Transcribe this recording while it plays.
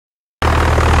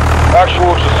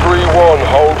Actual to 3-1,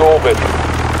 hold orbit.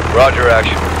 Roger,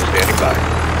 action. Standing by.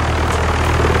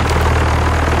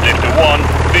 Lifter 1,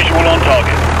 visual on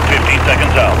target. 15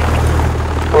 seconds out.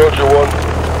 Roger 1.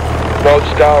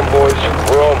 Notes down, boys.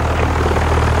 We're on.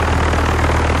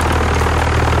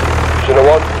 Center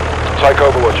 1, take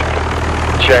Overwatch.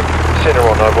 Check. Center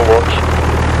on Overwatch.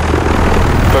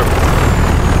 Boom.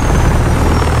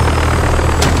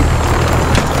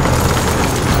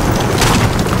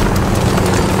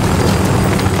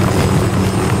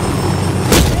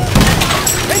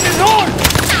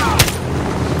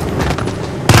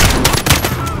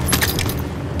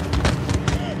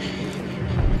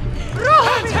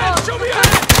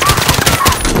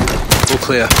 All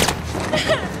clear.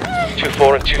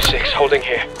 2-4 and 2-6, holding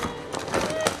here.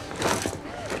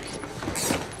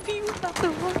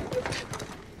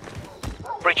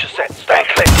 Breach is set, stand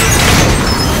clear.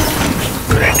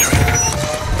 Good entry.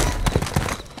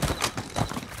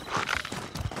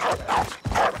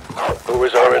 Who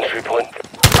is our entry point?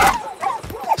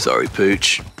 Sorry,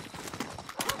 Pooch.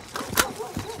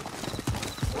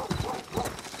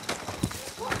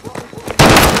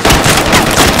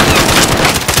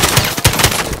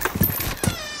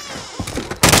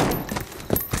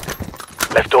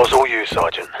 Left door's all you,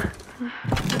 Sergeant.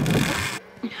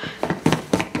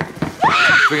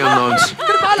 Bring unknowns.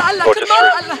 Roger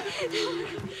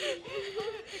 3.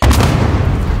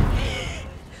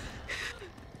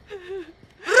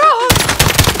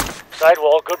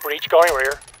 Sidewall, good breach, going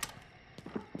rear.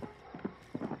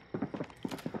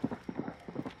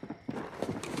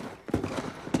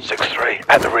 Six 3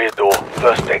 at the rear door.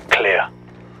 First deck clear.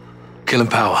 Killing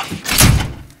power.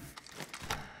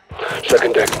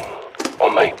 Second deck.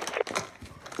 On me.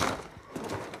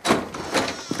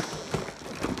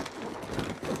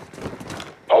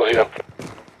 All here.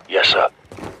 Yes, sir.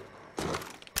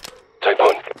 Take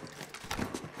point.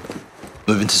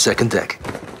 Moving to second deck.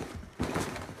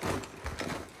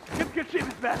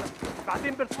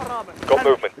 Got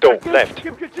movement. Door, left.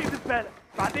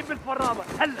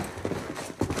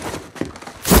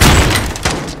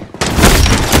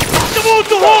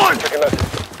 Taking left.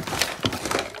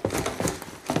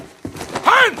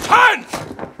 Hands!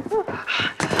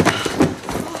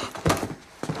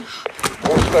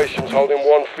 All stations holding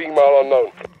one female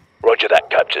unknown. Roger that,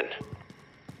 Captain.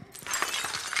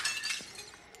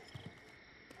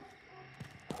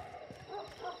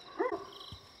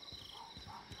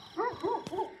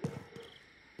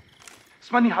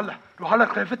 اسمعني هلا روح هلا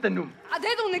خلافة النوم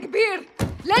عددهم كبير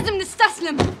لازم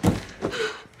نستسلم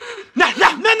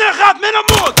نحن من نخاف من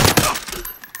نموت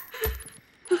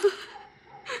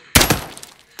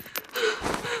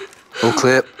All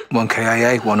clear. 1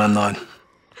 KIA, 1 unknown.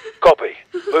 Copy.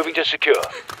 Moving to secure.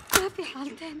 ما في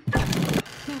حل تاني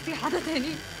ما في حدا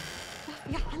تاني ما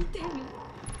في حل تاني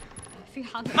ما في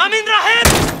حدا ما من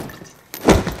رحم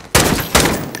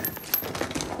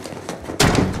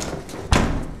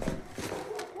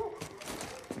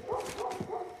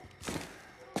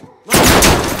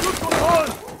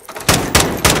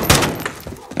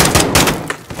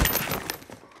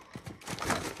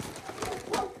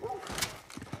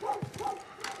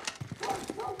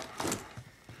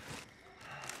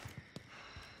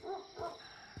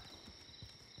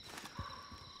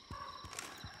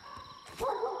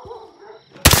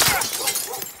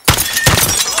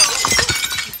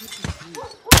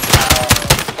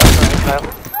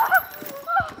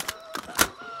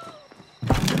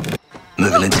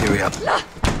Moving interior.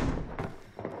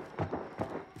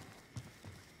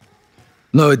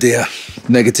 No idea.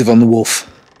 Negative on the wolf.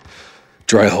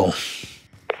 Dry hole.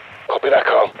 Copy that,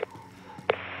 Carl.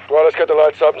 Right, let's get the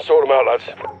lights up and sort them out, lads.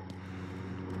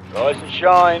 Rise and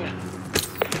shine.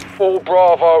 All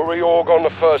Bravo reorg on the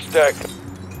first deck.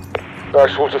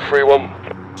 Actual to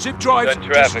 3-1. Zip drives, Good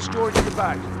traffic. storage in the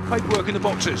back. Paperwork in the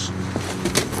boxes.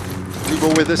 People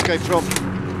where this came from?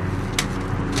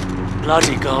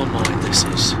 Bloody gold mine this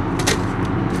is.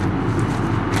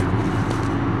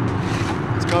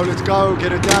 Let's go,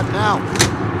 get it done now.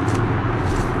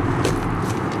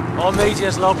 Our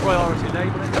media's low priority,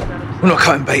 label it. We're not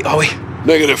cutting bait, are we?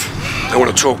 Negative. They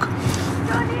want to talk.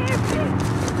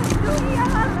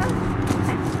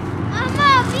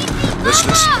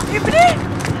 Listeners.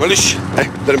 معلش. Hey,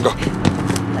 let him go.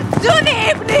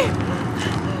 دوني ابني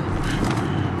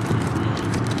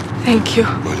Thank you.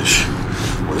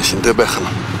 معلش انتبه خلا.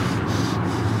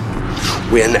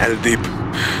 وين قلبي؟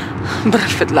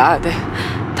 برفض العادة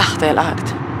تحت العقد.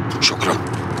 شكرا.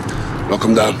 Lock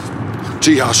him down.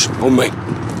 T-house, on me.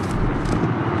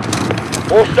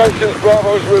 All stations,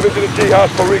 Bravo's moving to the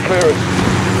T-house for re-clearance.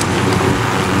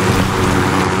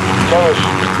 Thomas,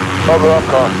 cover up,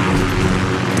 car.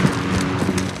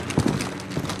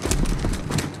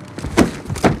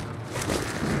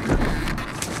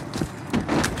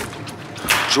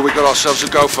 So we got ourselves a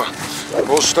gopher.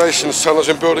 All stations, tunnels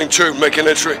in building 2, making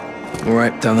entry. All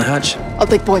right, down the hatch. I'll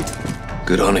take point.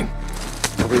 Good hunting.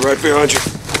 I'll be right behind you.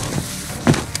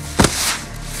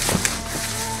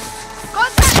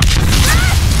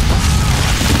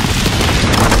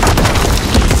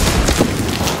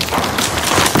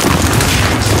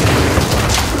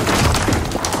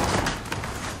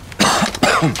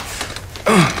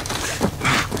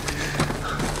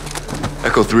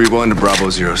 Echo 3-1 to Bravo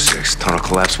 06. Tunnel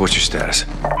collapse. What's your status?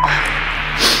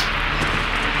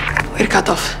 We're cut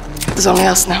off. There's only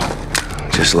us now.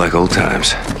 Just like old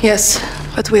times. Yes,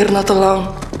 but we're not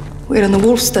alone. We're in the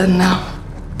wolf's den now.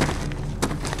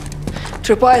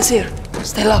 Tripwire is here.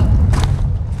 Stay low.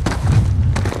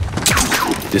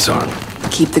 Disarm.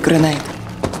 Keep the grenade.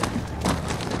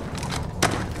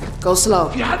 Go slow.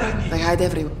 They hide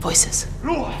everywhere. Voices.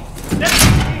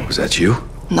 Was that you?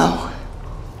 No.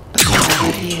 But they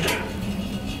hide here.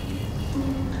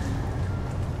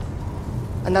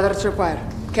 Another tripwire.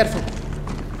 Careful.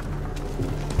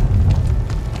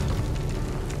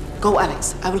 Go,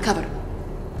 Alex. I will cover.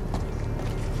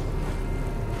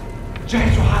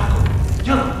 جهزوا حالكم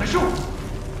يلا نشوف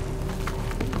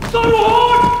صاروا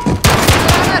هون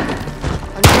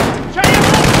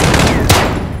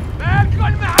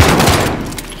بالكم معي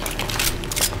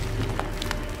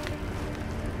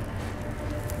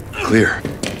Clear.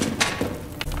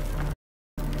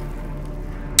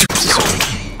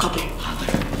 Copy.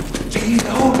 جايين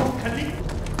هون خليك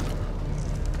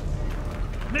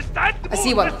نستعد I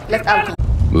see one. Left alcove.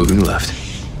 Moving left.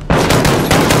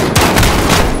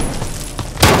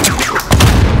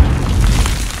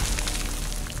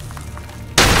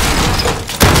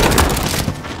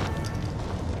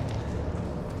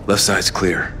 Left side's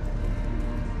clear.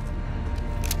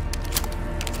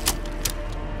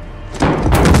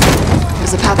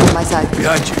 There's a path on my side.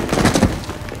 Behind you.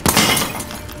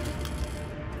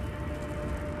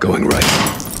 Going right.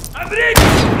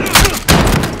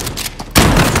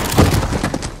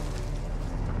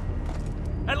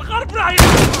 الغرب راح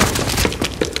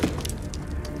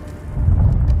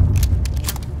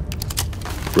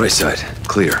Right side,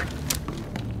 clear.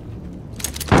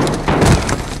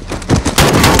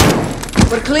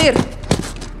 We're clear.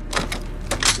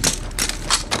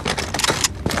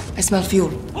 I smell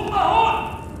fuel. هم هون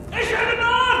اشعل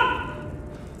النار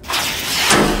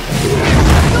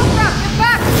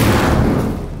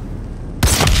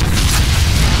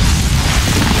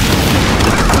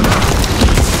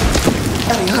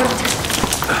Are you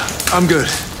hurt? I'm good.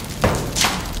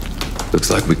 Looks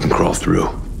like we can crawl through.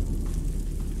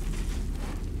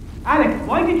 Alex,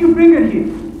 why did you bring her here?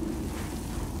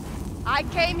 I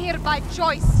came here by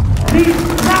choice. Please,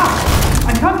 now!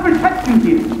 I can't protect you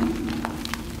here.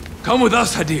 Come with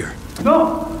us, Hadir. No,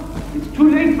 it's too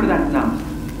late for that now.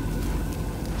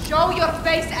 Show your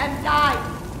face and die.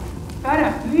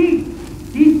 Farah, please.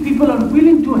 These people are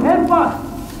willing to help us.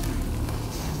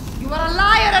 You are a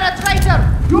liar and a traitor.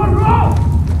 You're wrong.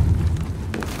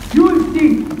 You will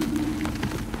see.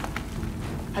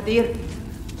 Hadir.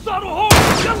 صاروا هون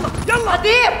يلا يلا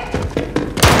Hadir!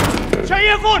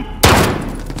 شيقون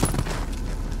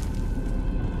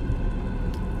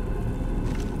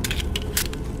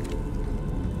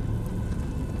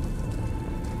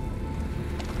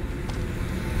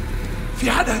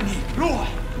في حدا هني روح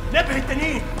نبه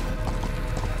التانيين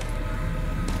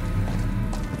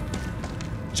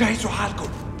جهزوا حالكم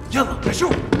يلا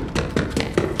نشوف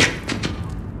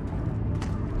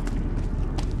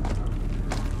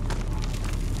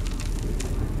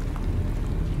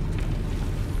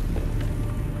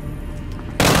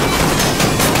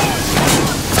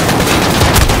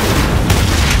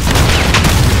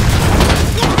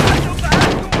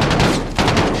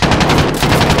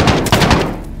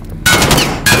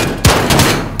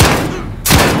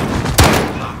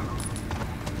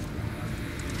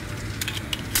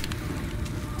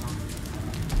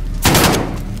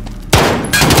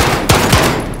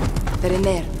They're in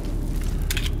there.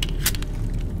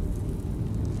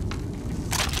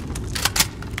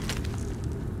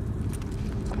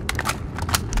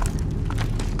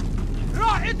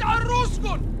 راحت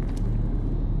عروسكن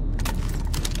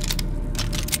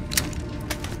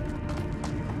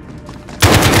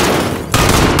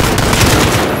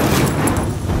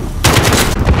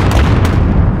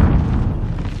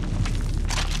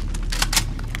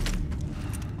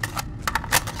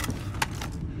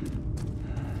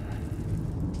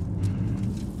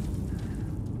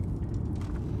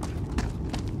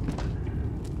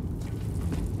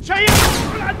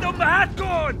شيقون عند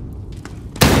امهاتكن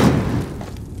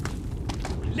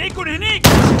ليكن هنيك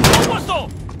قوصوا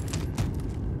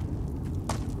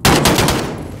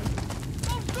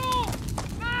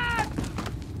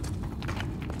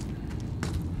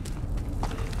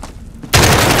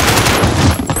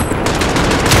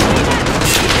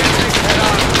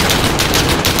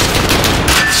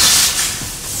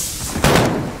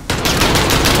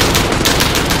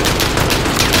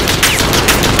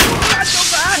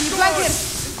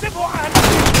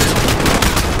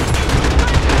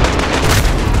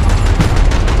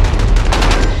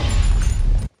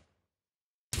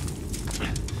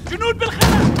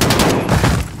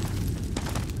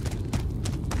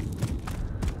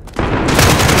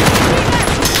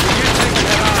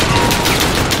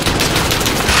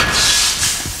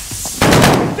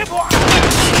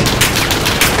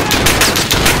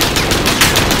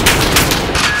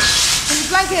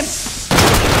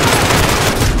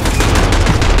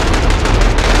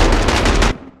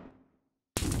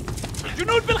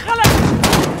جنود بالخلف!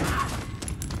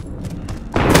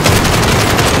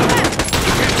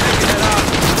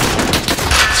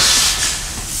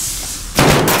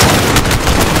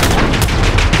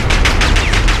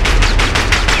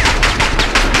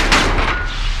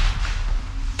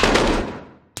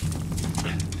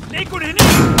 ليكن هنا!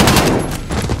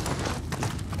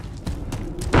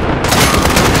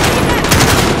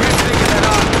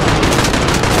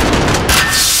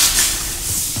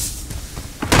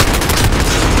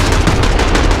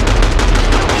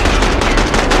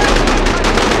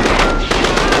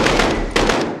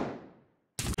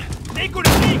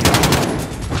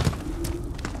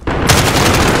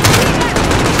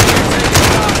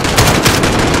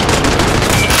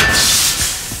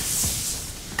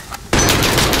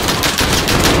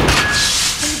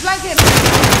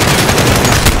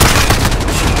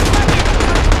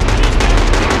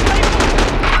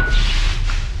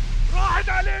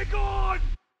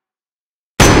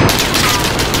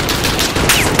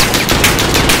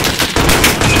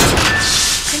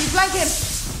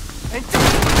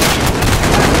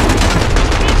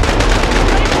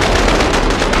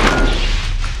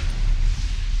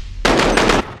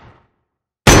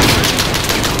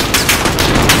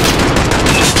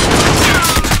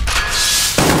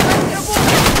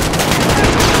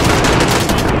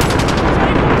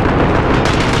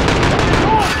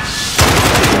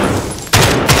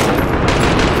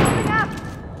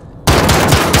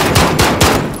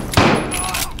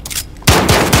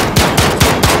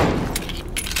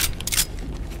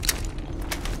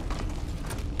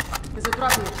 There's a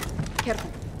drop here. Careful.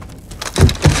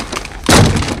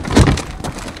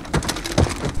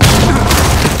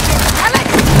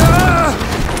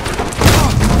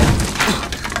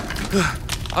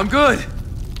 I'm good.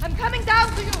 I'm coming down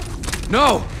to you.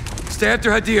 No! Stay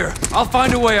after Hadir. I'll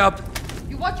find a way up.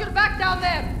 You watch your back down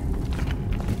there.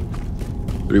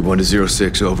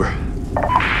 31-06, over.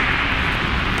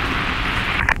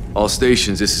 All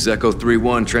stations, this is Echo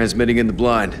 3-1, transmitting in the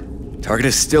blind. Target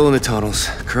is still in the tunnels,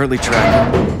 currently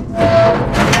tracking.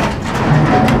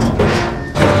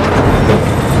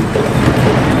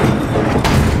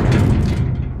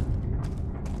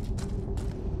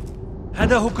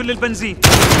 هذا هو كل البنزين.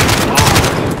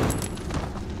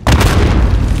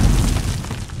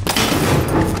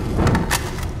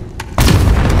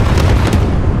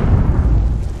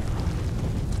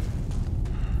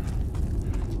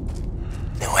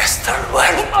 The Western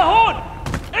world. هم هون!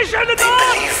 ايش They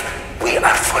believe we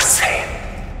are for sale.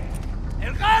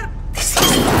 الغرب! This is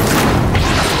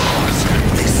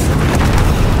this.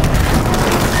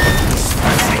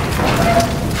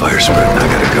 Fire spread, I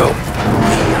gotta go.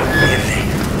 We are merely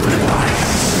rebels.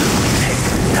 Take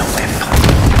the weapon,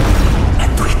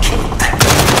 and we kill them.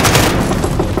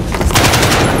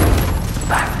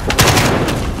 But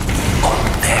own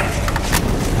them.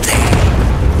 They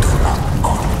do not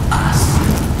own us.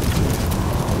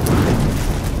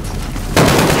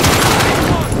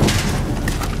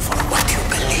 For what you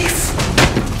believe.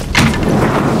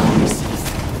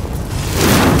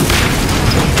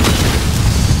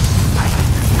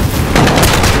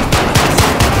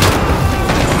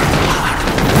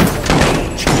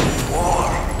 War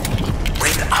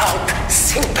without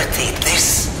sympathy.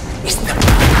 This is the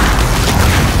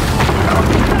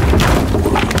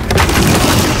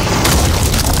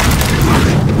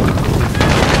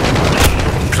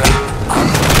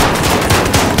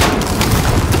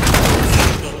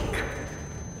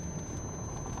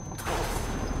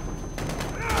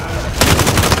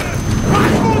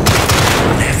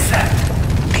never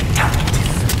be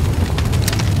captive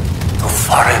to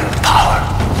foreign power.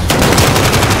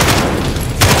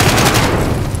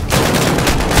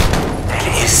 There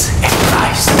is a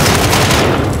price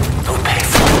to pay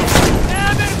for it.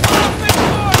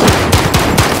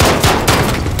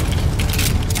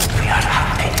 We are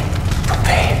happy to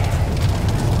pay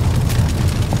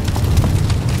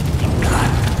in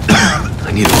blood.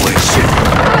 I need a way. Shit.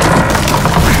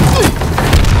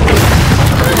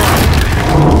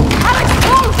 Alex,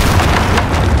 move!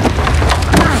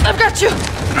 I've got you.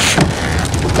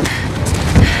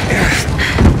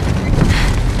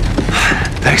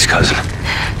 Thanks, cousin.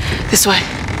 This way.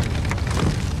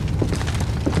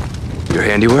 Your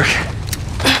handiwork?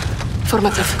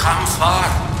 Formative. Come far,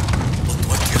 but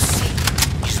what you see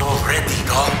is already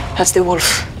gone. That's the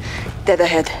wolf. Dead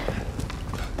ahead.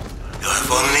 You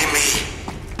have only me.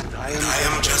 I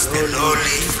am just a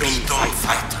lowly freedom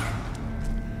fighter.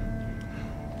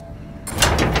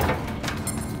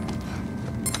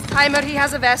 Heimer, he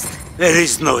has a vest. There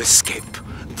is no escape.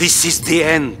 This is the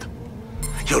end.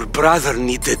 Your brother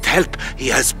needed help. He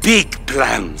has big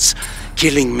plans.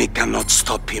 Killing me cannot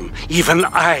stop him. Even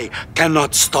I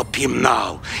cannot stop him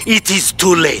now. It is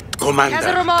too late, Commander.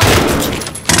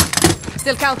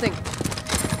 Still counting.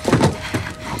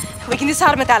 We can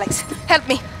disarm it, Alex. Help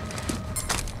me.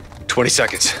 20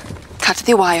 seconds. Cut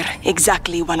the wire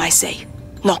exactly when I say,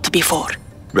 not before.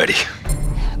 Ready.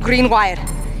 Green wire.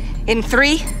 In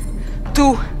 3,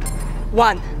 2,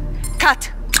 1.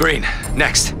 Cut. Green.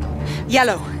 Next.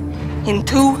 Yellow. In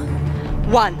 2,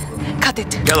 1. Cut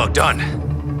it. Yellow. Done.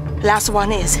 Last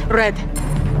one is red.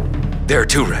 There are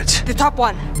 2 reds. The top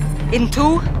one. In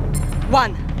 2,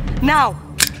 1. Now.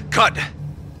 Cut.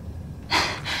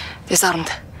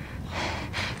 Disarmed.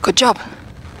 Good job.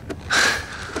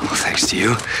 Well, thanks to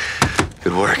you.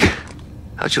 Good work.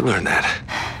 How'd you learn that?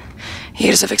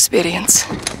 Years of experience.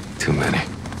 Too many.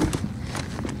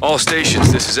 All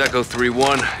stations, this is Echo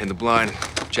 3-1 in the blind.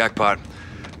 Jackpot.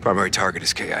 Primary target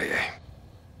is KIA.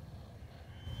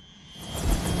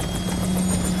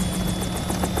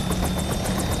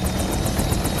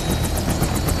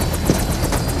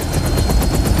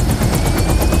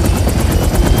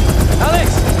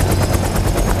 Alex!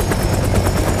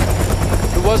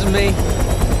 It wasn't me.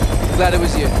 I'm glad it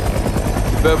was you.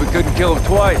 Bet we couldn't kill him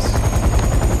twice.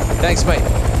 Thanks, mate.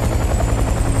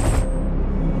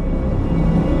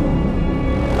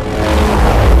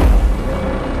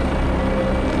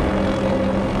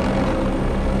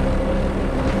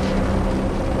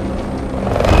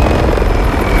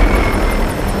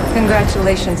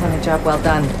 Congratulations on a job well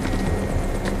done.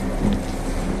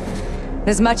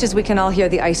 As much as we can all hear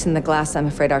the ice in the glass, I'm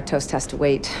afraid our toast has to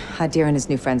wait. Hadir and his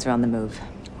new friends are on the move.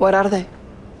 What are they?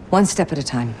 One step at a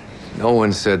time. No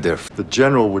one said they're... The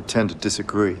General would tend to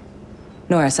disagree.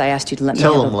 Norris, I asked you to let me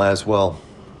Tell him, Laswell.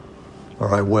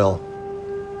 Or I will.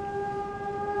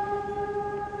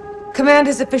 Command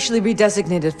has officially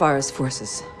redesignated Farah's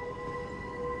forces.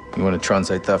 You want to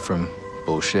translate that from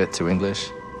bullshit to English?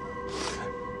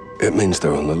 It means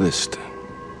they're on the list.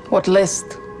 What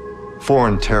list?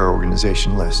 Foreign terror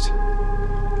organization list.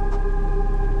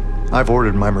 I've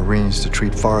ordered my Marines to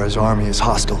treat Farah's army as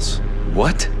hostiles.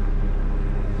 What?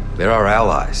 They're our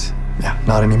allies. Yeah,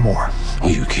 not anymore. Will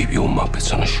you keep your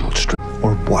muppets on a short string?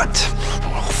 Or what?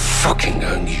 I'll fucking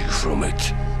earn you from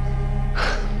it.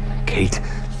 Kate,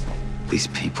 these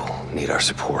people need our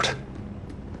support.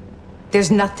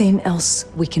 There's nothing else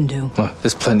we can do. Well,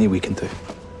 there's plenty we can do.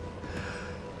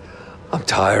 I'm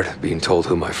tired of being told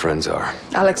who my friends are.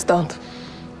 Alex, don't.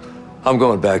 I'm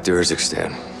going back to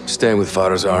Urzikstan. Staying with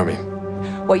Farah's army.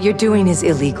 What you're doing is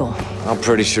illegal. I'm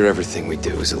pretty sure everything we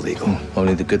do is illegal.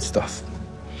 Only the good stuff.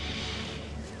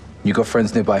 You got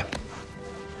friends nearby?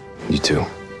 You too.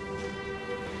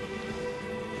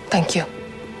 Thank you.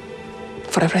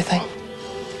 For everything.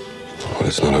 Well,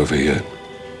 it's not over yet.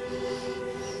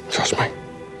 Trust me.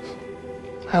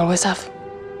 I always have.